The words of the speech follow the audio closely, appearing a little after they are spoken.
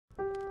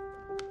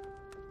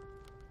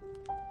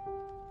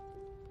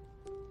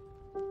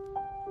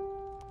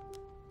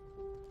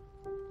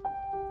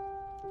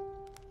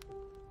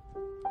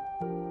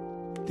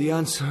The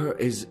answer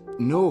is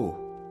no.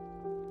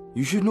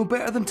 You should know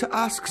better than to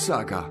ask,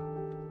 Saga.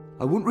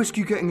 I won't risk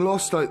you getting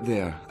lost out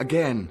there,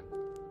 again.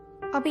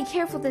 I'll be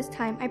careful this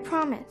time, I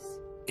promise.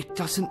 It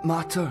doesn't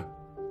matter.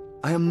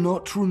 I am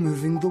not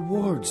removing the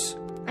wards.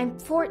 I'm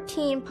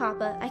 14,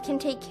 Papa. I can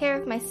take care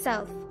of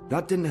myself.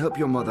 That didn't help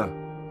your mother.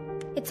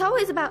 It's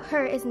always about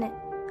her, isn't it?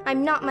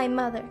 I'm not my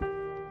mother.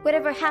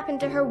 Whatever happened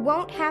to her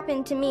won't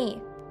happen to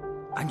me.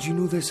 And you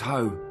know this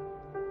how?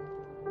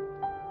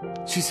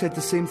 She said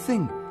the same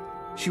thing.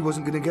 She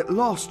wasn't going to get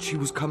lost. She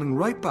was coming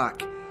right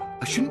back.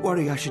 I shouldn't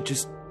worry. I should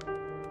just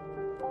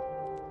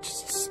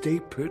stay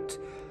put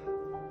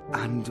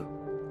and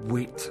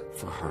wait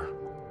for her.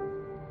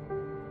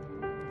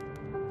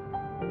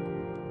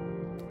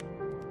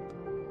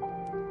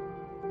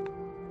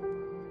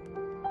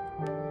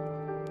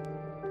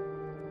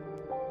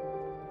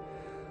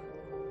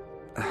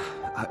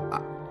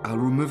 I'll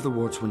remove the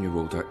wards when you're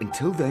older.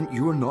 Until then,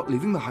 you are not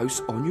leaving the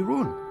house on your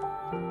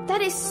own.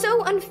 That is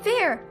so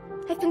unfair.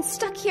 I've been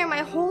stuck here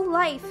my whole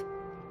life.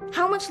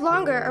 How much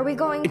longer are we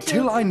going to...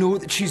 Until I know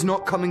that she's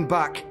not coming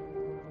back.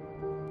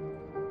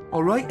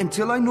 All right?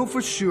 Until I know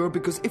for sure,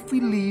 because if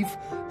we leave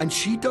and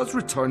she does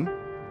return...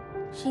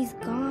 She's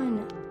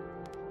gone.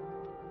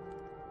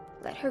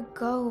 Let her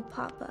go,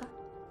 Papa.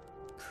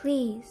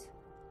 Please.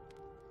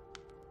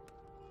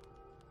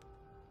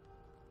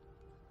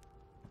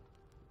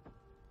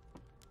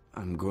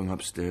 I'm going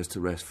upstairs to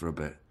rest for a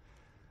bit.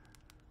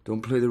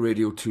 Don't play the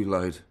radio too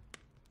loud.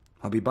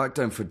 I'll be back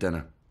down for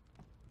dinner.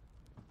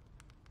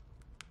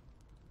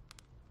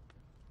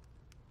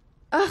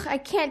 Ugh, I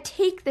can't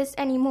take this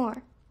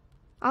anymore.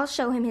 I'll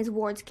show him his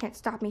wards can't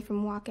stop me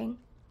from walking.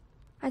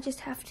 I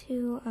just have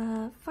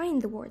to,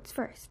 find the wards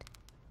first.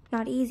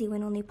 Not easy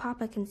when only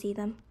Papa can see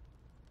them.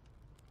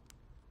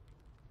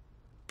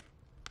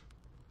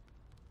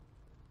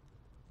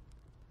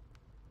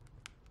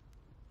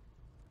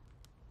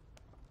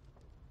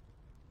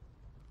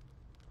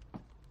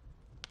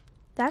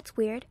 That's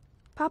weird.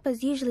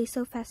 Papa's usually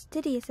so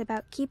fastidious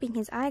about keeping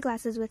his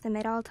eyeglasses with him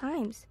at all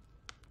times.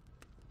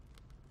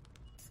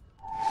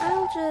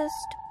 I'll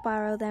just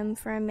borrow them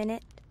for a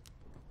minute.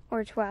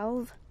 Or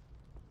 12.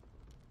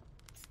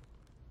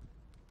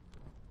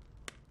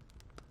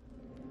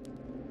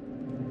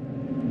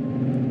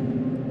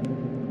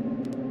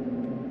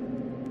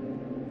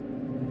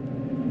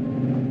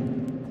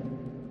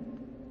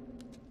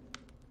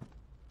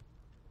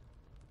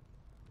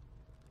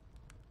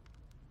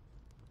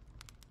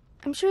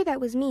 I'm sure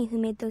that was me who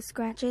made those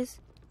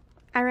scratches.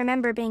 I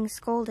remember being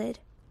scolded.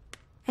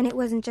 And it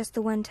wasn't just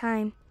the one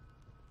time.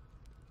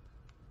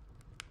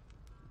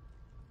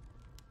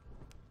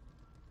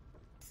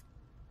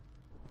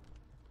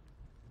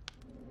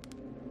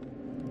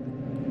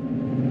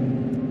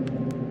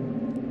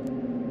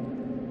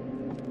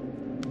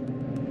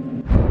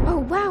 Oh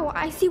wow,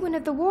 I see one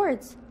of the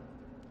wards.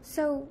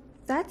 So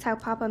that's how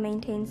Papa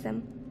maintains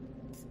them.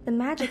 The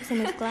magic's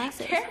in his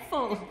glasses.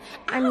 Careful!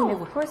 I mean,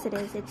 of course it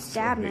is. It's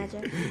dab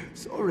magic.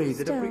 Sorry,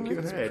 did I break your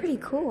It's head? pretty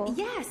cool.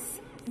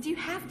 Yes! Do you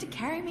have to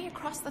carry me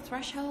across the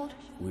threshold?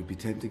 Would be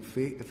tempting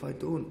fate if I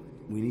don't.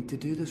 We need to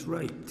do this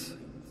right.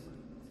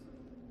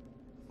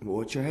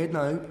 Watch your head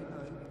now.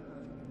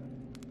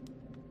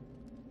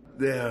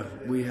 There,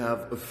 we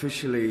have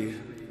officially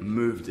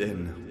moved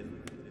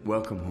in.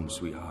 Welcome home,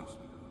 sweetheart.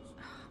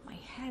 Oh, my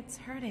head's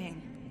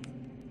hurting.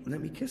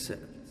 Let me kiss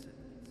it.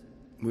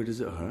 Where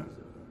does it hurt?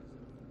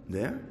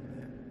 There?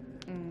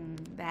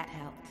 That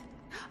helped.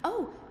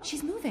 Oh,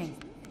 she's moving.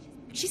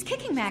 She's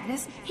kicking,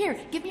 Magnus. Here,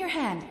 give me your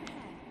hand.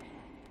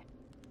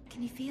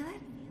 Can you feel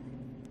it?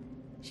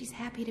 She's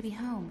happy to be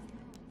home.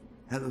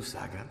 Hello,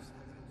 Saga.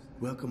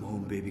 Welcome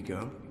home, baby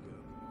girl.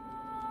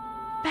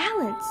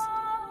 Balance!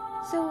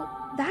 So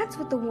that's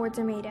what the wards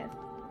are made of.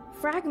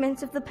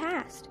 Fragments of the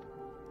past.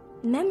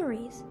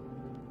 Memories.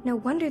 No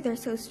wonder they're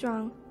so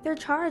strong. They're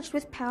charged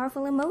with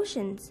powerful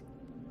emotions.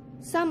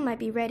 Some might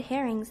be red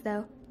herrings,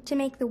 though, to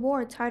make the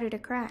wards harder to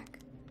crack.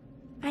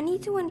 I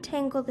need to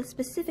untangle the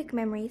specific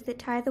memories that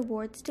tie the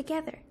wards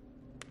together.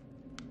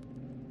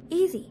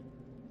 Easy.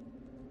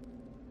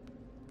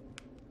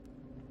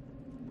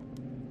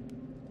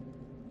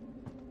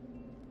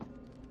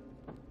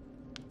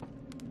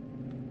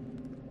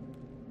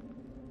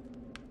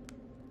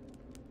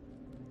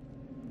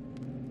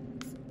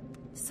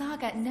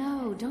 Saga,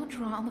 no, don't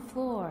draw on the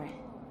floor.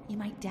 You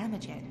might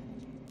damage it.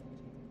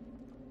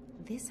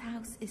 This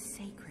house is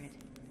sacred.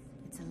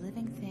 It's a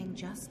living thing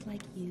just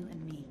like you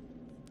and me.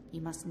 You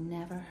must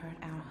never hurt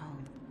our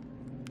home.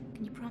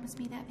 Can you promise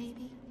me that,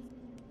 baby?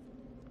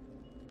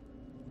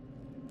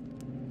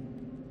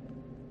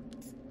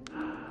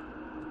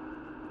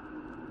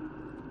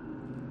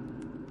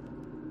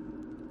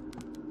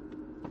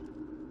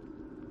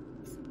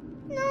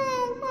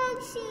 No,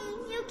 Hoxie!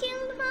 You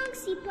killed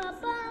Hoxie,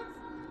 Papa!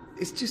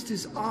 It's just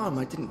his arm.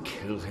 I didn't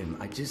kill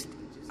him.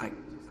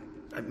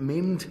 I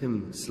maimed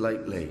him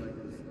slightly.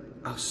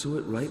 I'll sew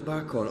it right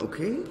back on,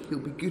 okay? He'll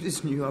be good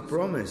as new, I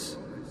promise.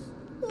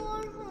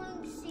 Poor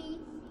Hoxie.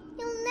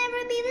 He'll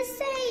never be the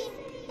same.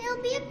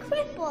 He'll be a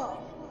cripple.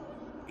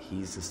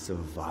 He's a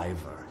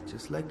survivor,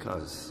 just like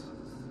us.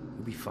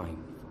 He'll be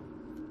fine.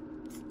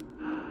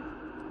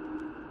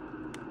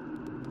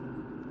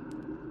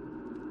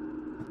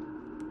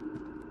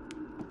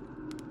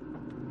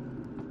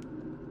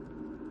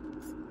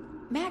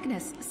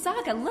 Magnus,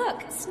 Saga,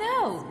 look!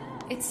 Snow!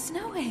 It's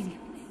snowing!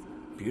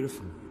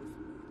 Beautiful.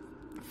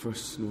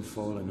 First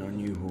snowfall in our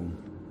new home.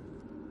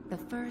 The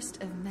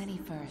first of many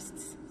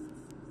firsts.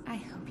 I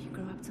hope you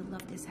grow up to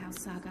love this house,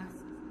 Saga.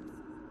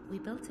 We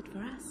built it for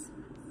us,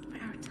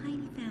 for our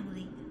tiny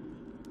family.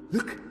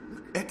 Look!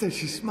 Etta,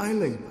 she's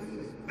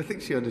smiling. I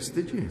think she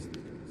understood you.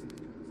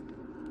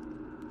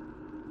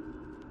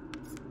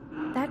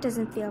 That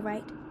doesn't feel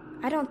right.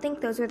 I don't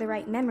think those were the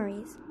right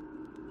memories.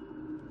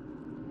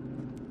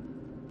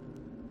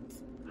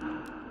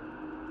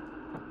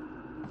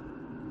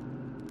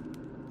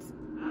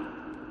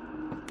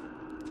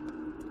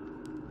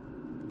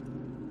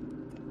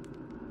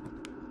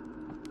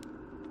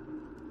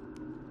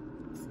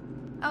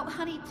 Oh,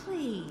 honey,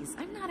 please.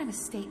 I'm not in a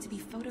state to be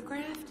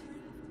photographed.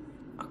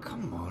 Oh,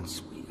 come on,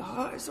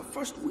 sweetheart. It's the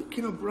first week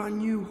in a brand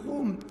new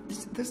home.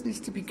 This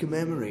needs to be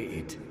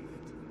commemorated.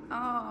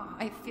 Oh,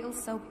 I feel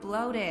so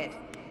bloated.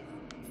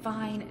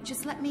 Fine,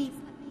 just let me...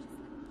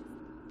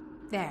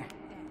 There.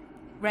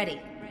 Ready.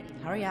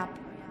 Hurry up.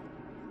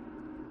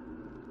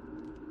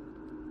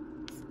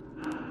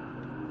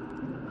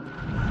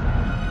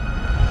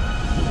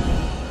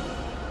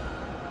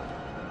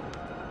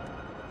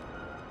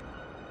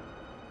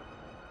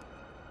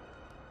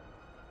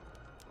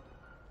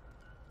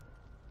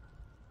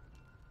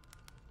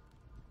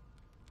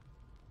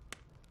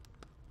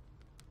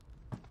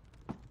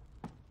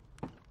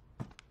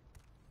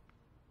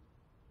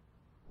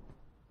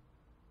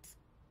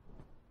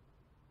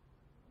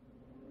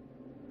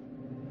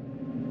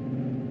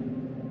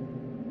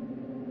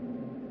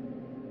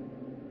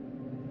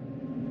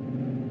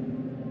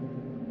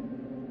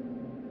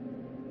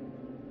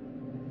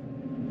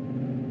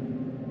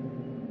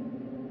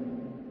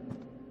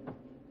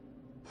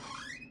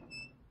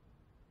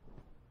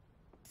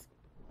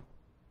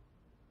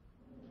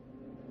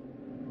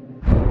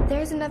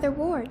 There's another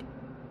ward.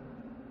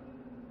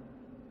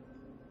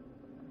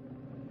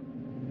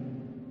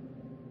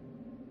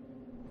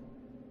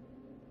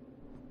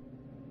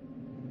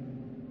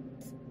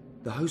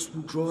 The house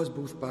will draw us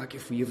both back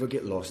if we ever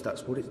get lost.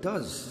 That's what it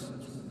does.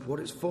 What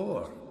it's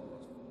for.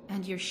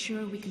 And you're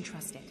sure we can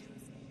trust it?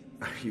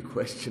 Are you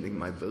questioning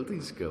my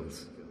building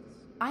skills?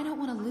 I don't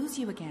want to lose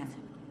you again.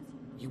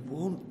 You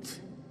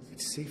won't.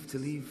 It's safe to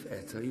leave,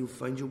 Etta. You'll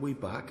find your way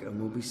back and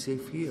we'll be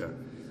safe here.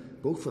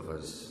 Both of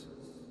us.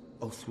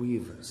 All three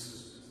of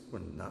us.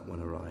 When that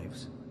one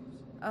arrives.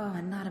 Oh,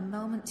 and not a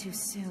moment too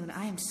soon.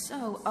 I am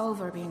so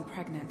over being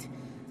pregnant.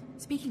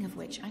 Speaking of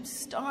which, I'm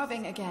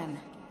starving again.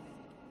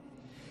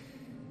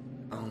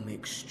 I'll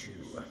make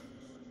stew.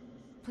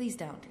 Please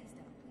don't.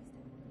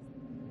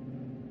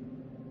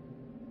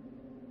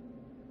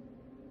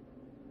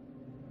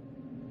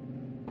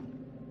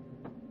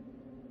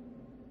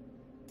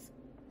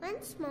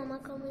 When's Mama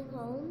coming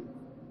home?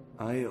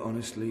 I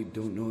honestly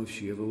don't know if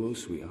she ever will,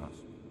 sweetheart.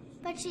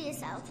 But she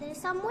is out there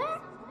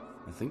somewhere?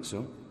 I think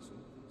so.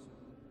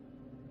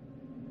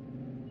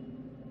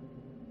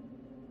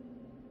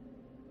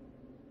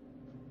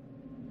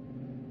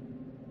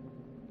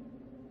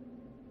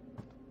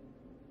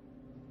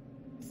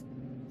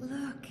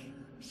 Look,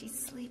 she's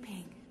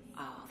sleeping.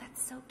 Oh,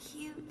 that's so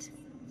cute.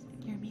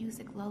 Your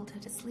music lulled her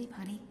to sleep,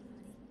 honey.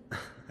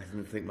 I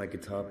didn't think my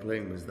guitar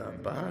playing was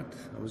that bad.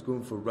 I was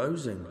going for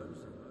rousing.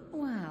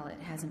 Well,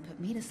 it hasn't put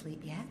me to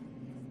sleep yet.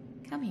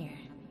 Come here.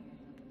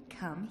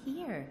 Come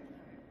here.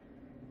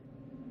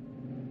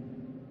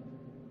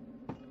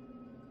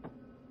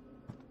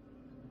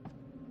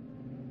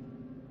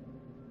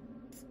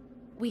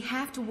 We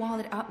have to wall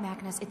it up,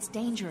 Magnus. It's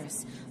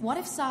dangerous. What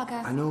if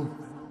Saga... I know.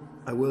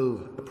 I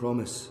will. I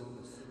promise.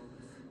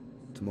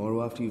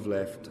 Tomorrow after you've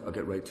left, I'll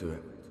get right to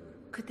it.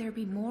 Could there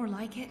be more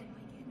like it?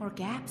 More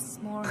gaps?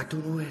 More... I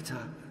don't know, Etta.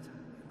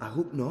 I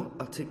hope not.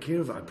 I'll take care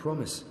of it, I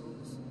promise.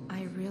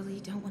 I really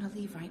don't want to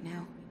leave right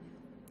now.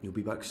 You'll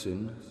be back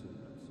soon.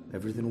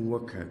 Everything will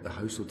work out. The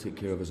house will take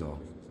care of us all.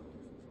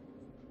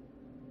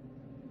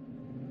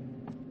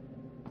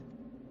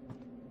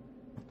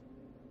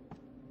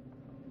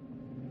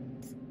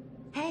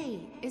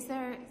 Hey, is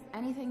there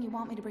anything you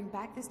want me to bring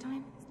back this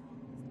time?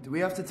 Do we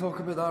have to talk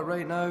about that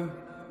right now?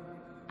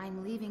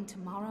 I'm leaving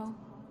tomorrow.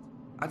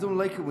 I don't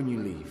like it when you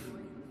leave.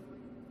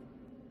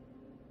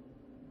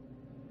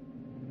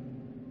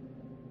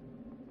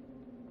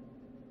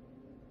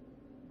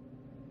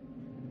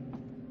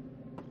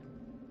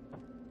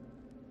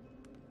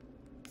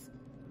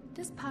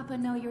 Does Papa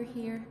know you're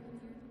here?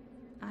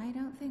 I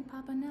don't think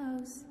Papa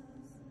knows.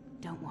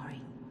 Don't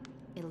worry.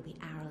 It'll be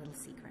our little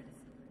secret.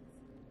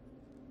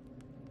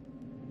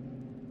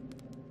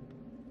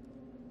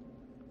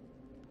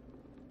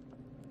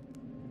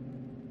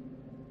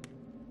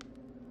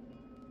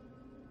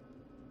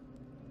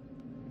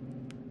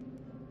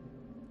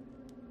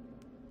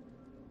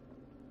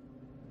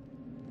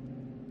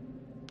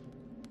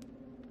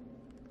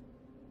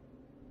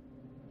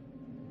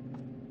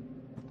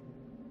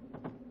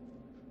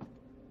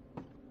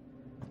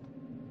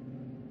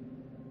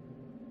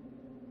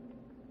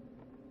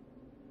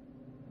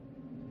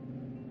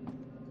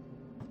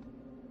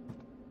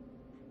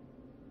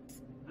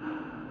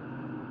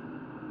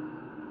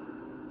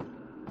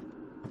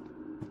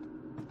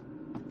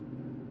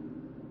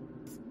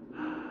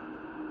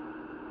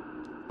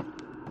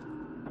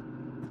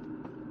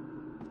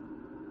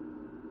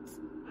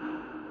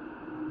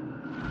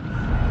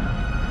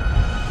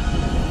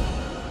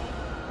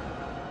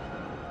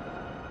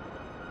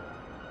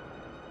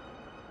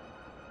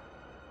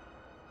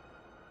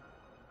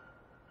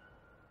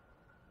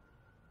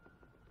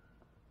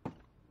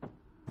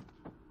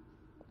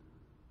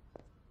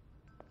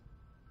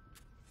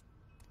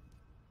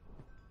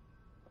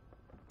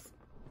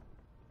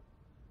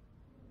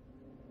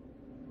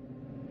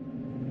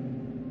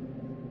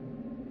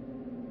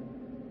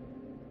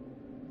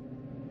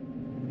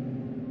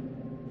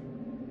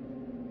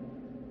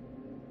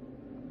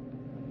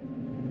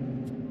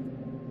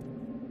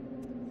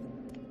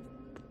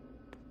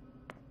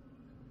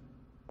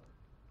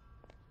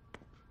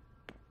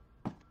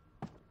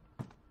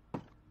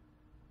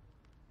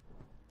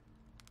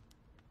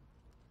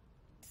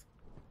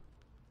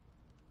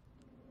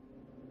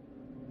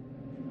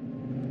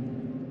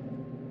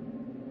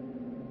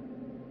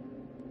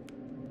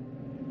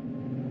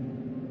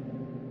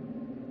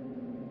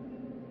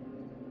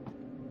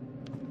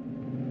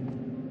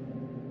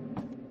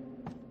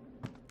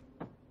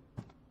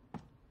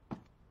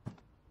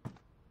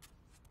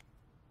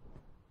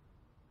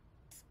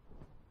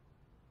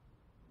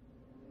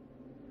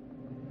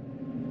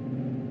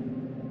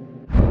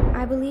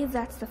 I believe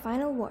that's the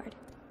final ward.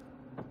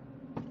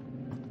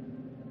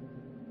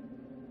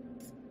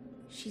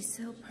 She's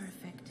so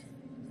perfect.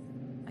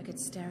 I could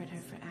stare at her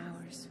for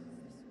hours.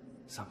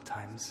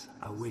 Sometimes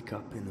I wake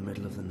up in the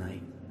middle of the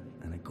night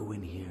and I go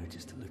in here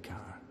just to look at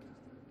her.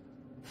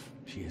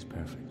 She is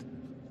perfect.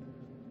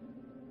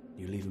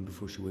 You leaving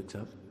before she wakes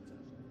up?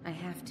 I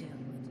have to.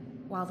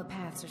 While the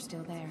paths are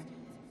still there.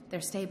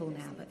 They're stable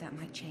now, but that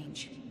might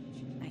change.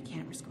 I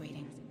can't risk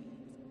waiting.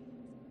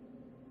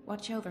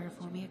 Watch over her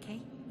for me,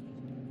 okay?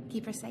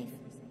 Keep her safe.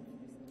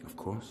 Of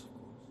course.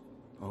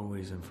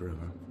 Always and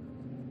forever.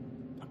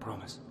 I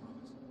promise.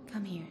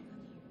 Come here.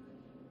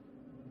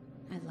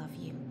 I love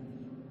you.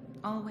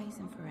 Always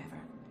and forever.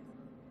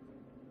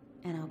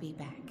 And I'll be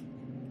back.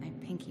 I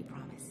pinky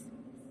promise.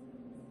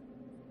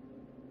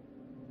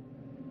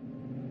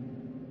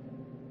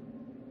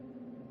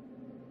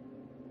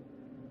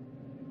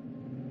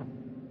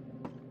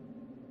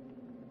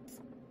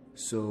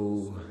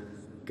 So,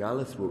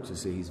 Gareth wrote to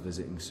say he's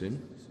visiting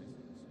soon?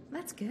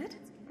 That's good,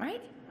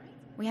 right?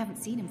 We haven't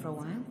seen him for a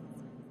while.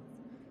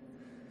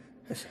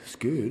 It's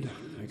good.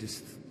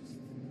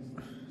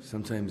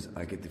 Sometimes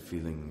I get the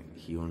feeling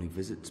he only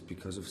visits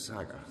because of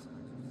Saga.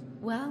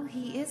 Well,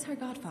 he is her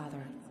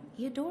godfather.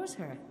 He adores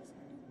her.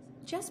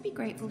 Just be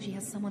grateful she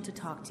has someone to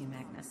talk to,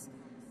 Magnus.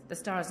 The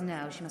stars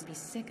know she must be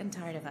sick and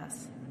tired of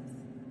us.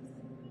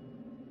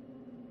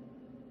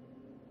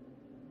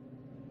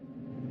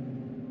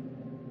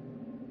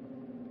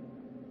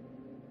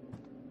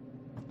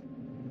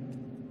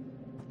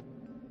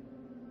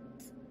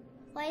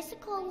 Why is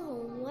it called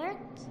homework?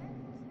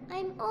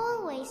 I'm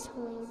always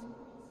home.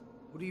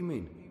 What do you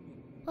mean?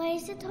 Why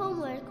is it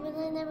homework when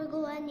I never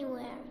go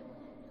anywhere?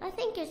 I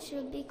think it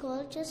should be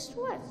called just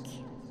work.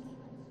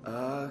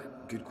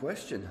 Good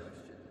question.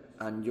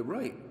 And you're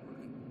right.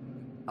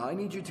 I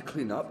need you to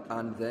clean up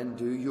and then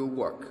do your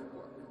work.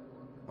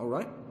 All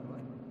right?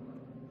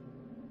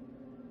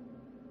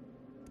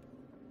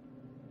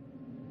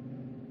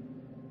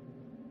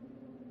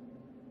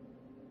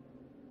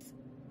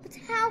 But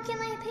how can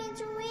I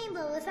paint a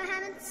rainbow if I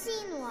haven't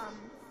seen one?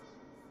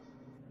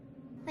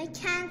 I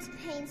can't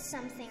paint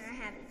something I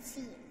haven't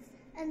seen.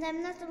 And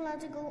I'm not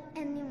allowed to go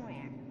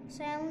anywhere,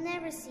 so I'll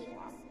never see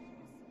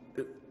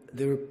one.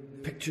 There are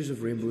pictures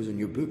of rainbows in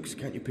your books.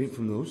 Can't you paint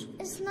from those?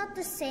 It's not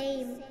the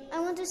same. I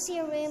want to see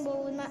a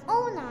rainbow with my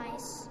own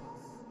eyes.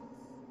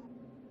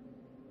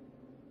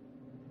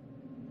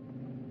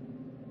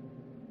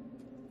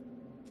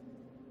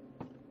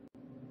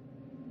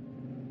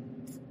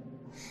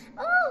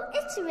 Oh,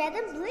 it's red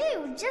and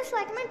blue, just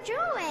like my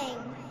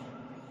drawing.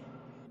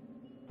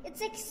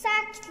 It's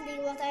exactly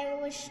what I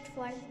wished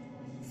for.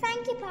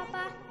 Thank you,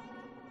 Papa.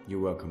 You're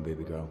welcome,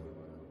 baby girl.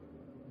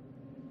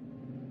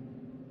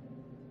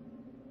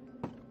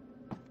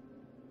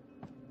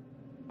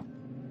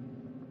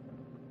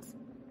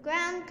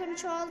 Ground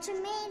control to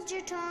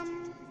Major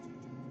Tom.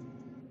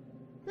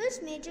 Who's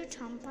Major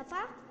Tom,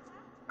 Papa?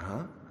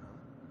 Huh?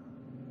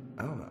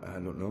 Oh, I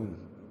don't know.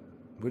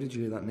 Where did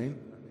you hear that name?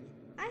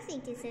 I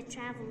think it's a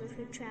traveler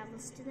who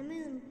travels to the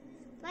moon,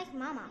 like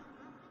Mama.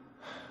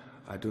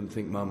 I don't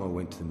think Mama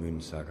went to the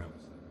moon, Saga.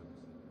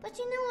 But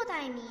you know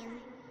what I mean.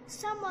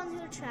 Someone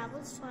who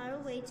travels far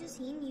away to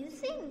see new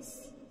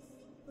things.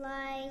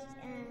 Like,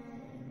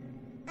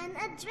 an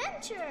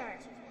adventurer.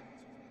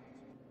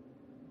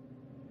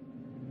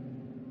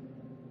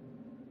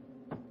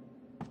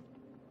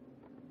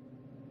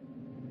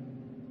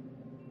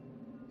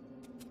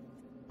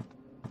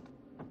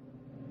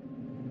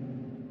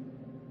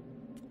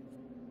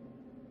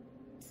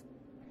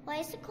 Why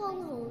is it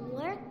called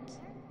homework?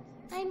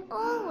 I'm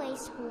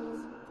always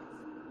home.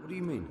 What do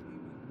you mean?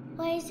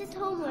 Why is it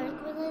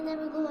homework when I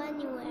never go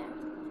anywhere?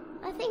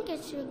 I think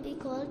it should be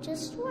called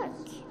just work.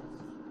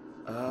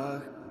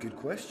 Good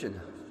question.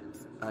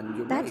 And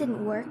you're That right.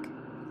 didn't work.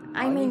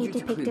 I may need to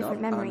pick clean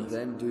different up memories.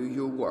 and then do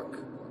your work.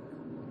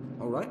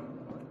 All right?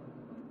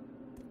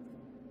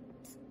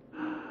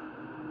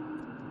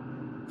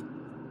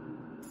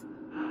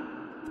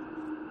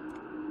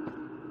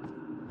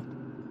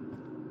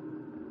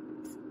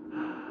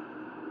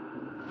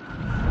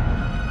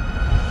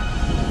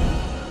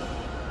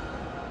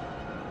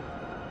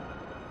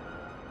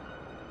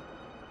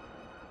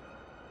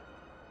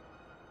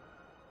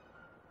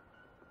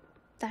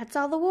 That's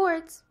all the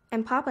wards,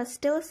 and Papa's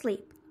still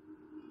asleep.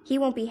 He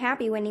won't be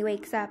happy when he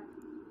wakes up.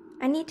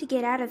 I need to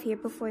get out of here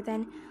before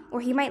then,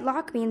 or he might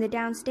lock me in the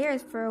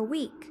downstairs for a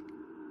week.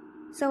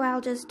 So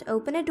I'll just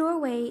open a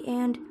doorway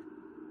and...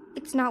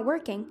 It's not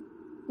working.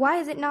 Why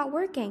is it not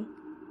working?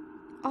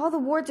 All the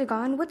wards are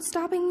gone. What's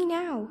stopping me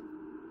now?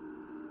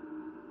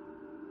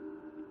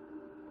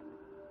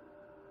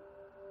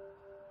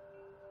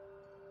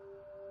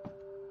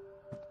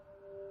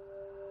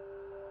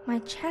 My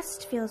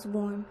chest feels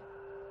warm.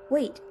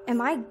 Wait, am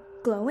I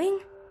glowing?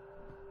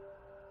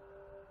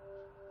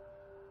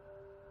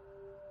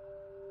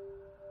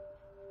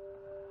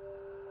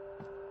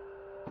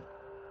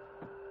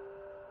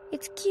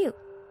 It's cute.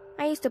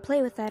 I used to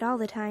play with that all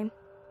the time,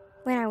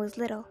 when I was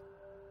little.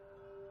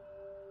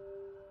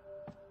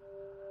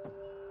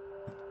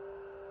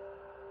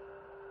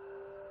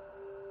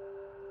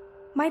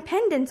 My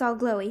pendant's all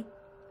glowy.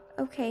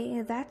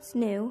 Okay, that's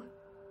new.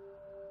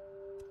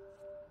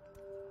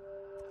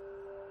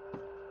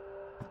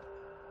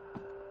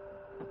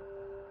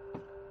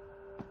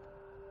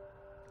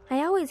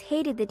 I always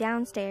hated the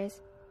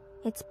downstairs.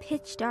 It's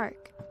pitch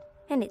dark,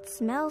 and it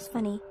smells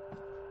funny.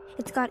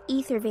 It's got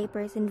ether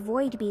vapors and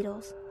void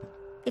beetles.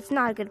 It's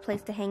not a good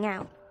place to hang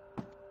out.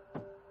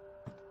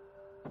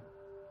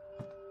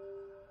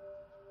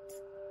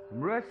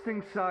 I'm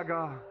resting,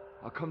 Saga.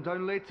 I'll come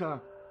down later.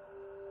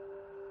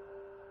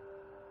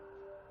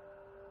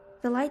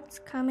 The light's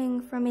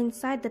coming from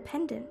inside the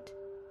pendant.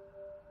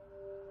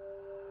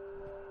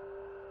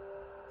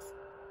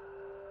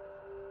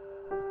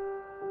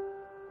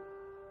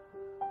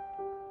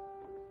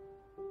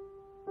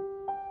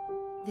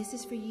 This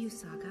is for you,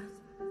 Saga.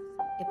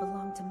 It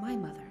belonged to my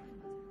mother.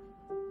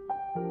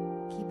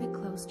 Keep it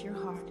close to your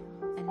heart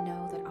and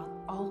know that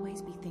I'll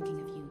always be thinking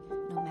of you,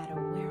 no matter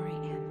where I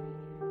am.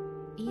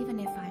 Even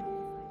if I'm...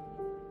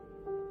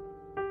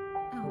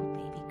 Oh,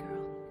 baby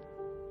girl.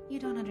 You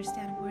don't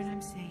understand a word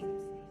I'm saying,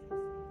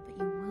 but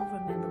you will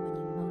remember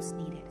when you most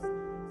need it.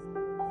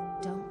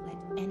 Don't let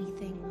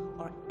anything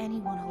or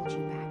anyone hold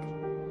you back.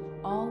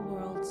 All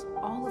worlds,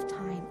 all of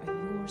time are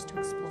yours to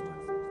explore.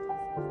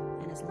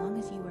 And as long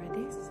as you are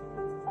this,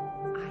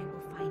 I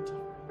will find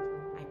you.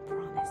 I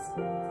promise.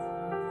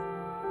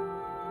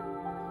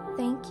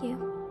 Thank you.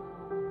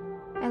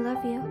 I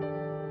love you.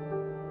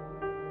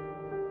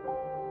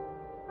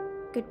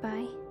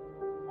 Goodbye.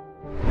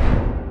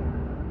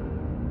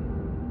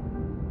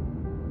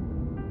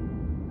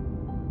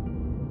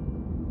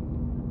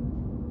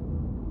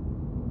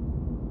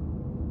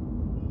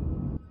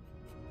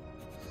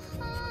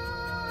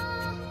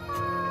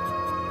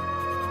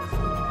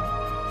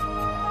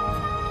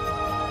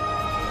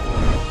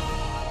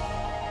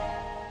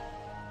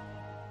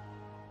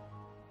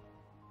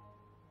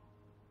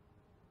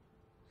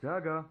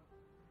 Saga?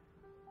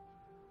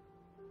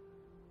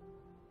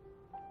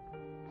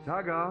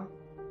 Saga?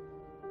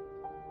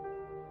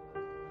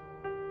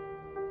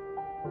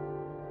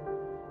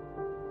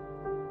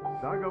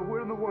 Saga,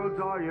 where in the world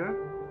are you?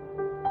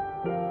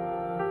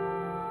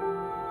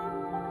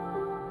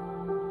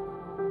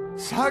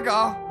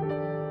 Saga!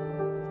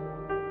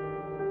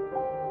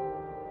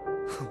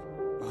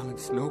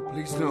 Alex, no,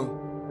 please,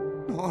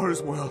 no. No, her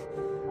as well.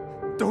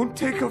 Don't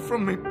take her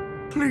from me.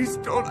 Please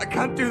don't. I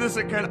can't do this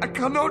again. I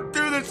cannot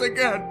do this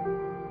again.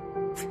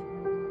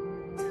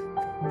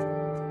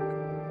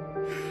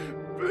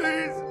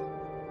 Please.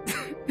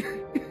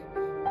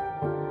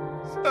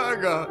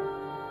 Saga.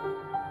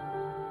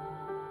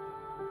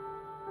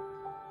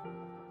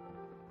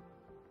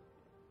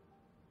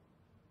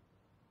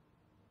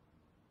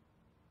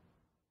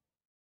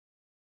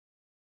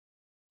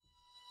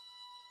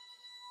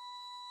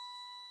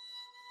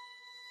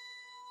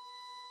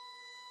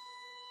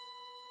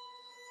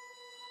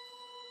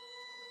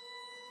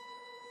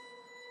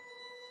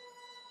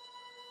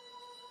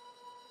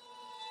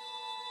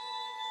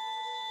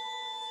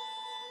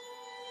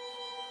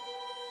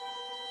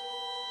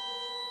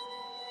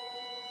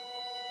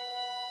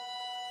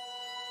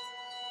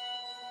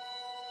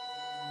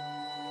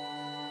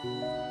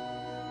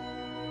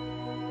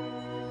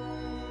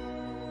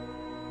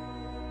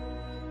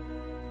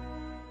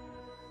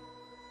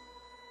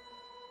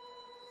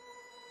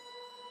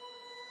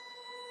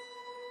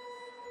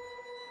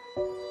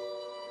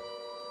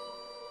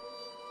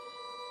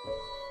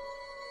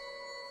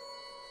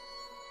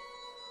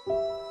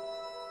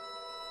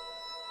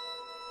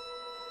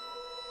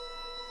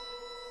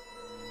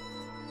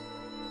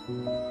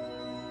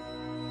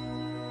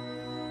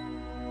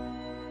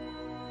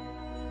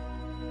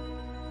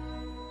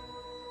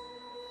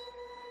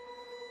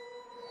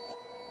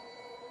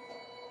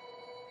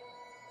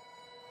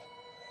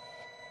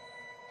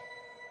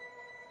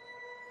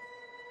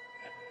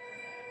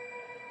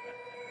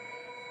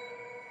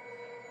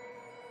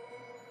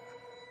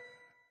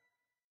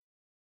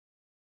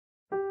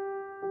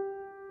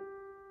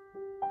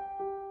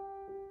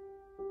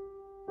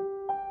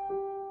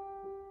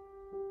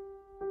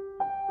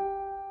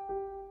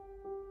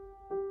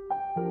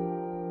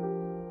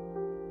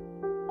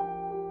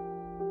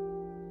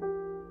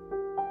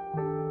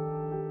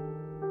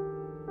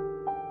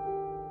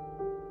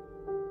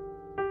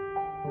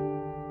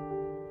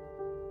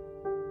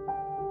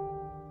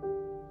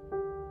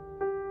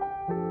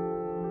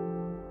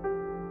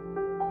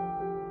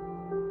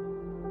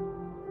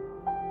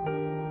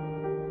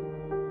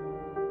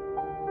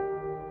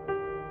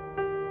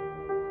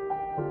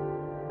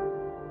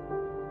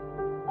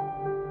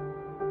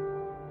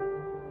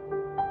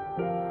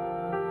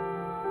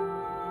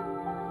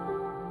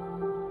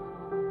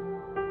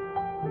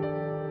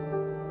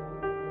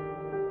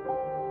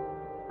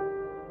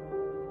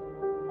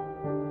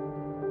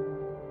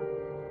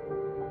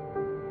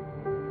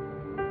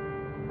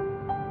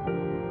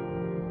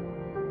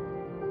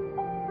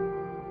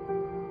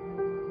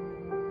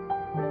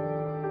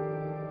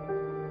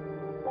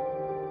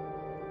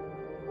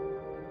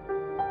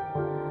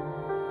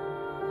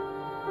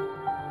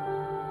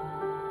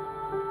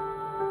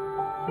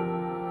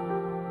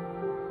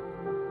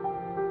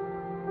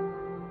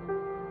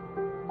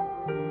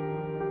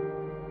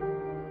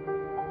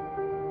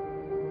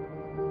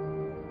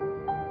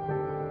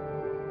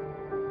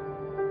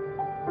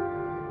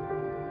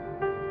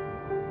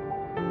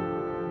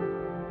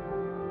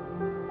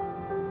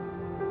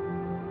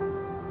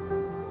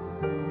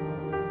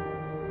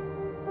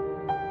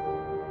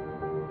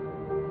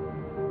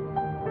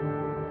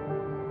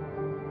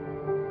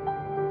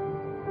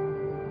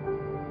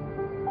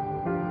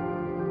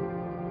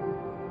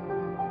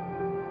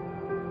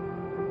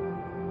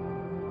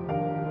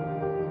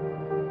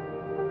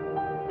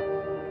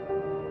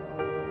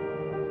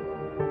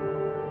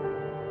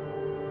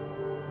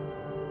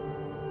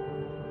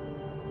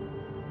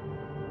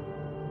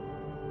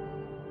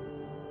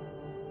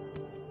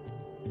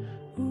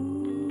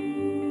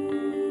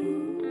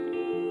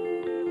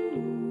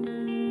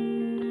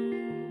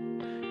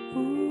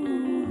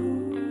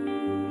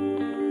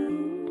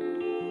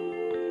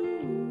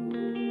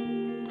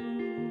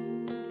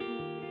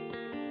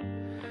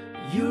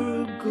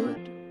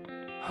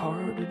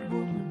 hearted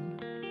woman.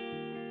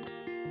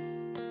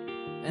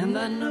 And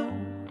I know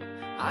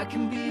I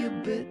can be a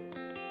bit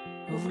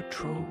of a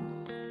troll.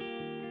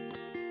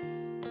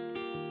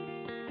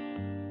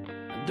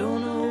 I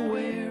don't know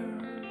where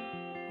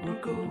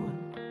we're going.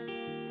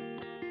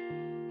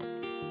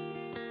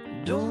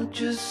 Don't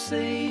just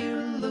say you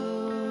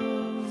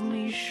love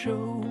me,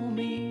 show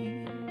me.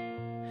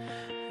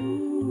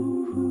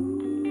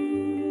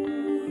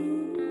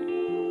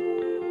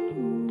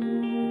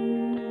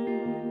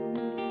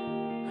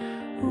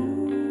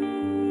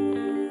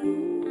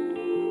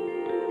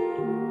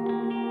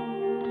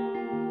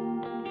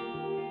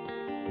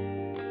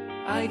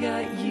 I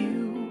got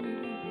you,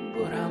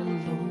 but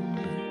I'm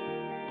lonely.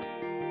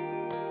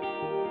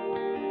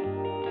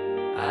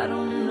 I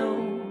don't know,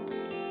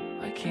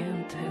 I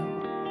can't tell.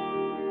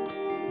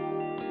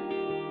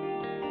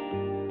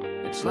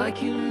 It's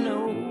like you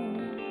no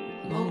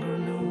longer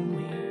know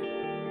me.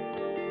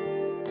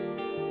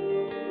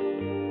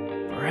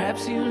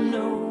 Perhaps you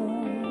know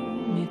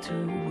me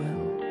too well.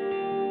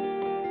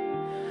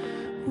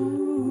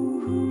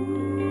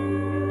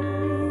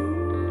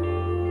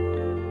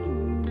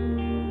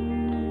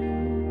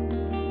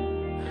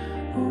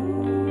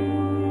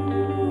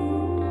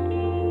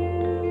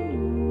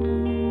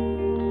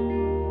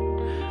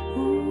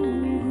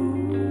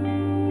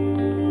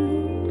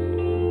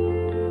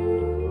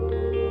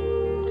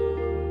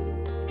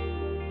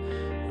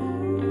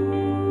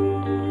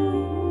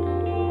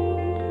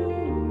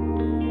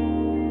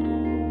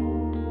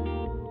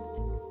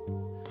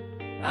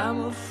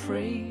 I'm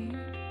afraid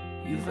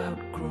you've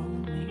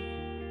outgrown me.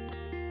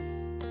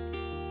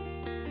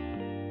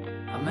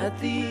 I'm at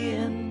the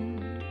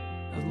end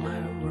of my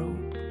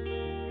rope.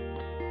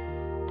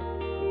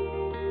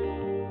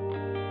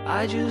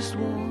 I just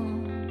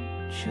want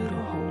you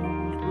to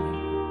hold me.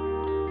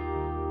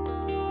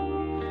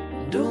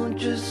 Don't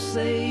just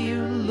say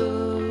you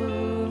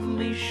love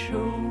me,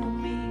 show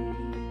me.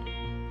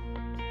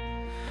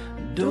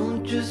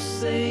 Don't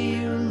just say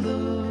you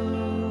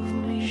love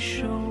me,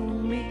 show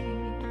me.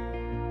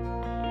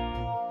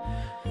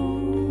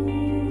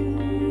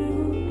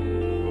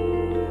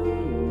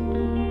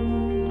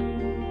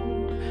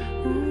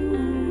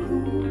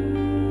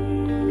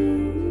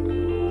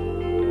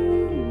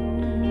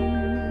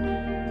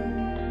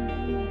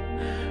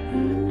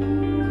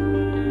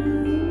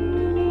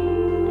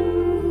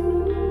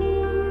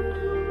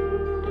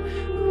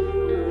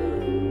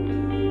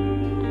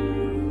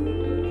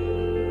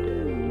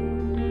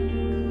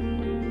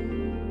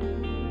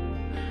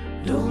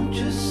 Don't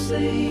just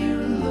say you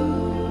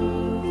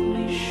love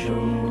me,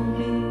 show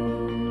me.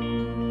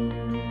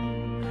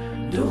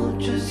 Don't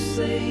just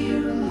say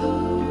you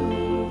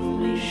love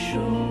me,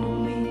 show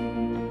me.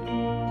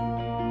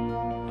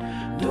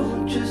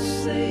 Don't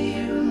just say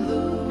you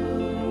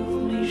love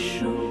me,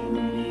 show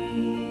me.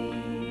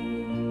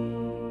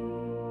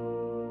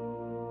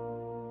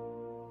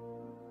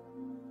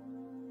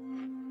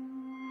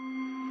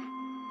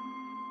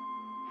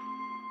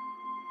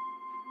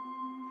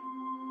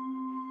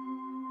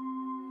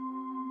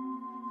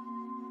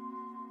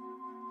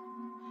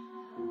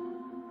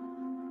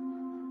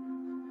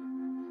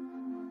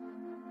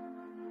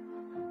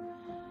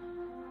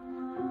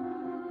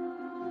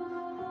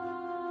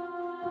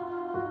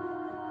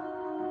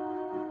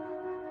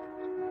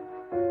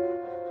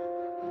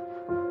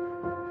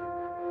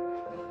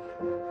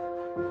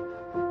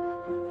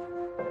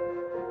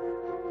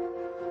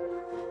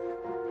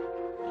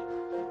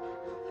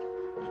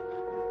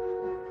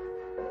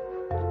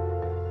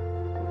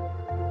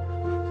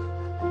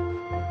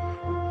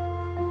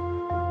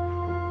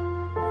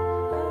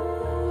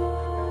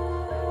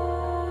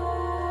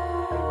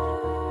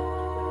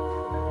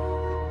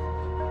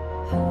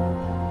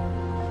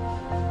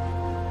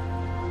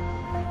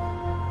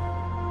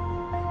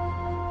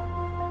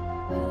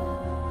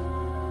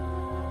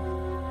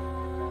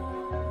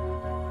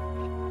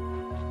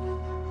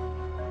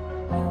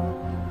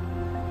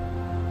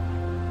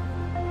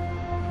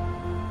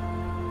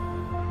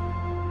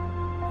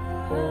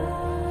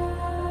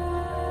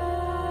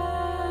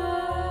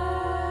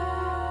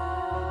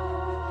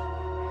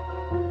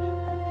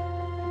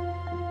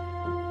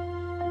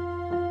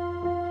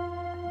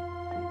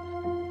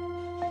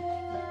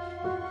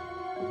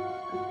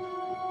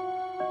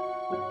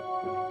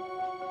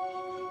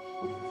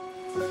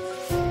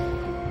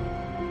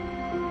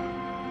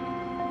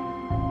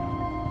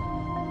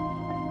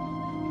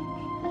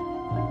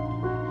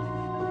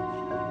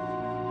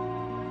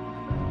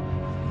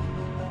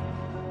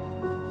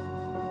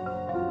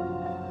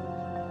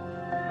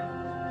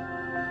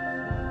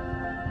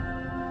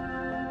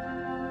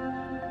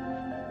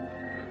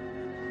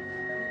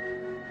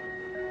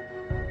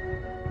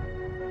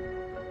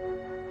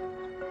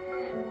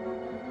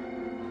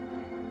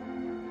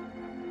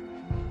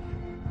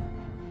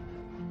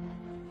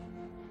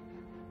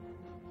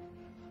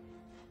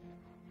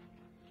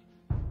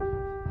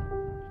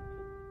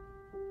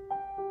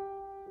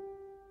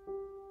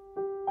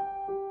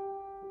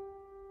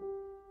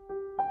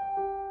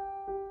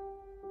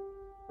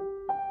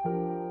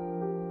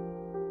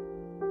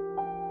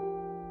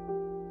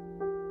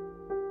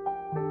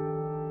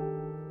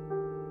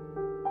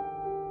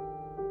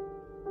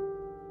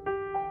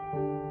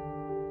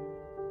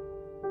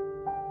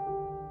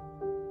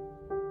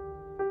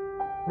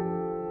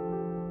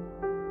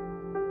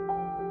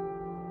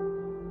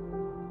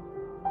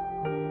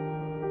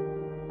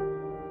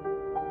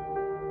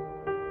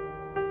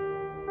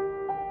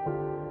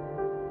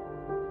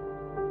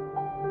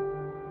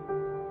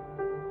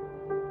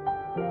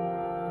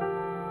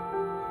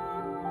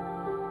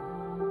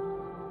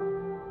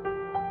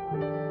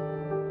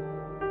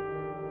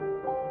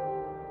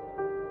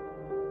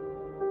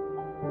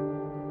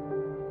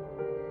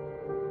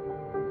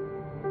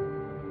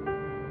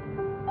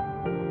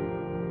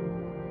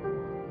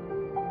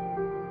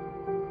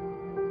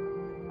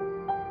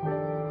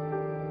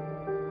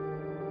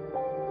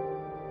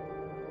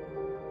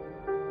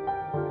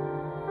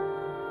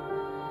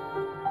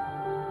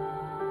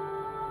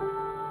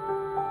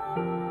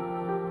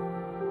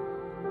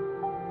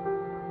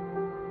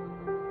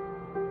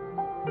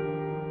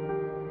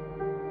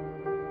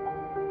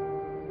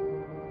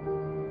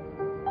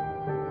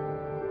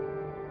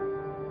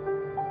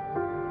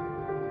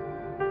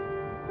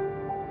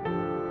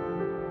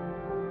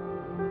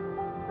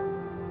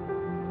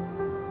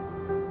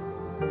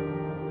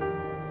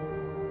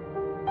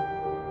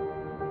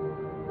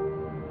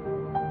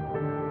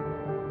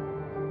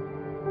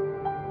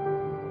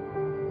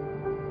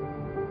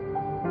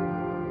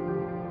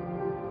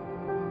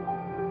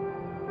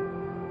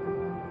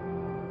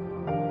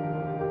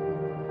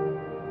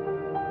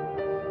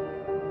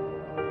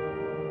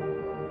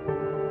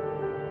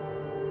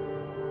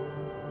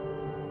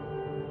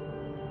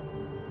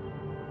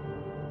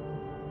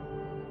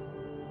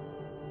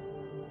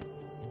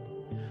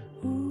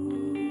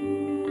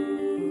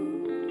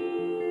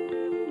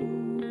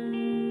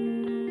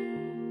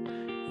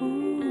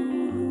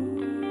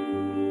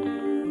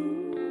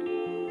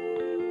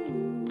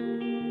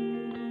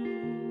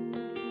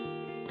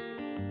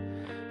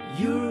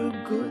 You're a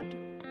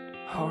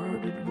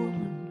good-hearted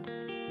woman,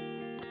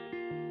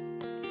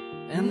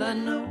 and I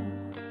know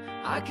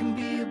I can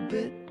be a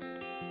bit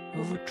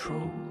of a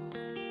troll.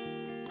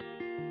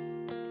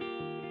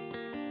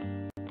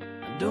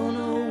 I don't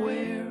know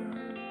where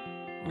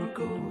we're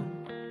going.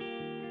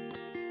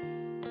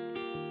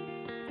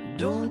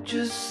 Don't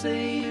just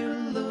say you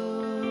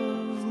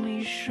love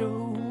me, show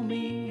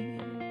me.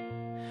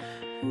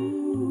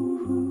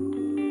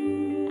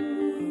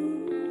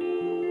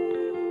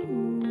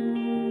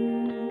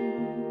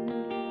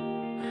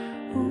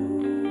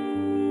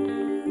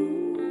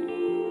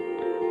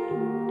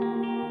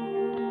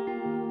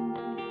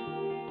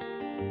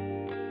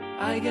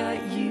 I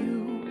got you,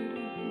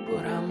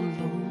 but I'm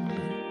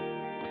lonely.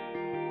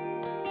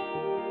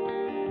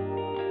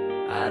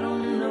 I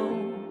don't know